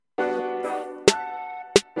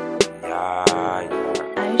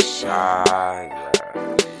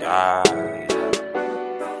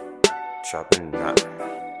Trapinati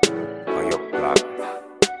on your block.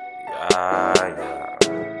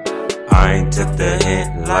 I ain't took the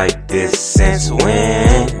hint like this since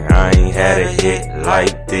when? I ain't had a hit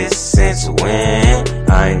like this since when?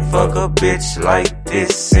 I ain't fuck a bitch like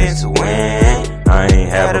this since when? I ain't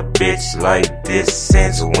had a bitch like this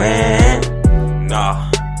since when?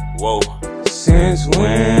 Nah, whoa. Since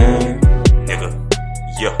when? Nigga,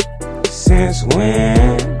 yeah. Since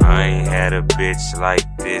when? I ain't had a bitch like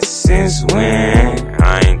this since when?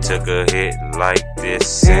 I ain't took a hit like this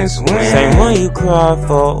since when? Same one you cry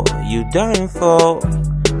for, you dying for.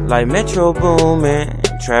 Like Metro Boomin',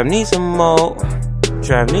 Trap need some more.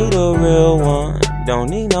 Trap need a real one, don't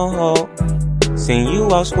need no hoe. Seen you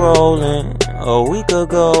out scrolling a week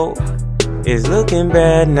ago. It's looking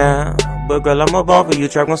bad now, but girl, I'm a ball for you.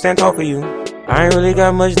 Trap gon' stand tall for you. I ain't really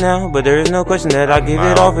got much now, but there is no question that I'll give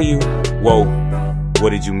it all for you. Whoa,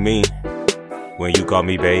 what did you mean when you called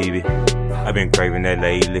me baby? I've been craving that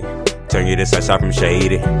lately. Turn you to side shot from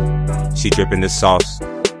shady. She dripping the sauce,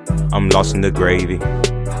 I'm lost in the gravy.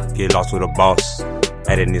 Get lost with a boss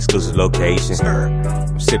at an exclusive location.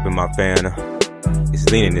 I'm sipping my Fanta, it's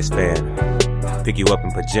leaning this fan. Pick you up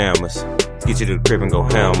in pajamas, get you to the crib and go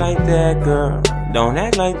ham. Like that, girl, don't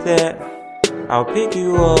act like that. I'll pick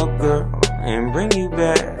you up, girl, and bring you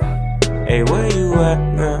back. Hey, where you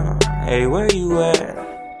at, girl? Hey, where you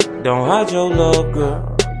at? Don't hide your love,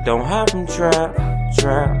 girl. Don't hide from trap.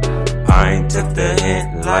 I ain't took the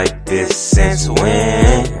hint like this since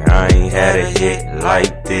when? I ain't had a hit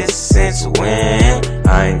like this since when?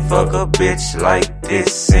 I ain't fuck a bitch like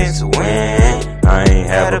this since when? I ain't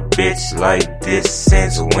had a bitch like this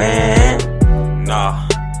since when? Nah,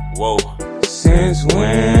 whoa. Since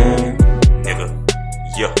when? Nigga,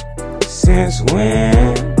 yeah. Since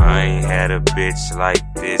when? I ain't had a bitch like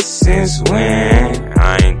this since when?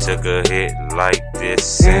 I ain't took a hit like this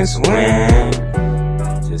since when?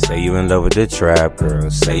 Just say you in love with the trap, girl.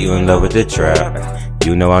 Say you in love with the trap.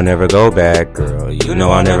 You know I'll never go back, girl. You know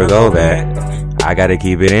I'll never go back. I gotta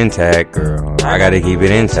keep it intact, girl. I gotta keep it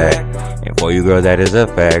intact. And for you, girl, that is a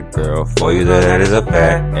fact, girl. For you, girl, that is a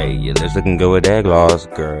fact. Hey, your lips looking good with that gloss,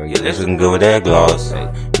 girl. Your lips looking good with that gloss. Hey,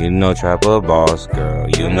 you know Trap a boss, girl.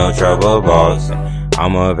 You know Trap a boss.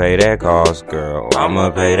 I'ma pay that cost, girl.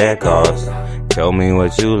 I'ma pay that cost. Tell me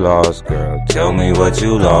what you lost, girl. Tell me what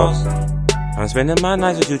you lost. I'm spending my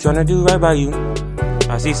nights with you, tryna do right by you.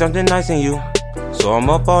 I see something nice in you, so I'm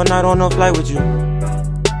up all night on a flight with you.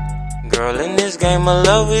 Girl, in this game of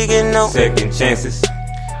love, we get no second chances.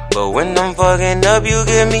 But when I'm fucking up, you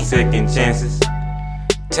give me second chances.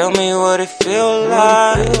 Tell me what it feel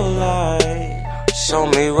like. Show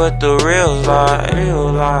me what the real's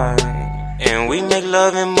like. And we make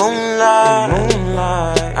love in moonlight.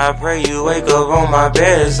 I pray you wake up on my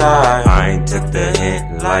bedside. I ain't took the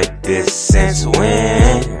hint like this since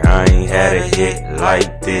when? I ain't had a hit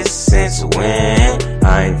like this since when?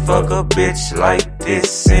 I ain't fuck a bitch like this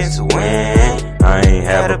since when? I ain't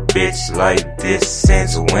had a bitch like this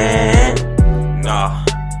since when? Nah,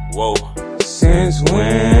 whoa. Since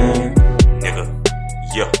when? Nigga,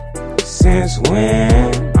 yeah. Since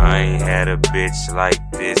when? I ain't had a bitch like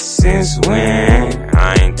this since when?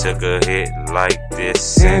 I ain't took a hit like this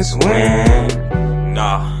since when?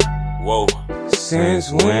 Nah, whoa.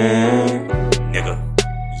 Since when? Nigga,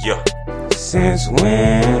 yeah. Since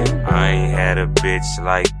when? I ain't had a bitch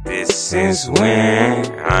like this since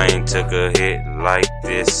when? I ain't took a hit like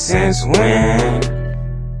this since when?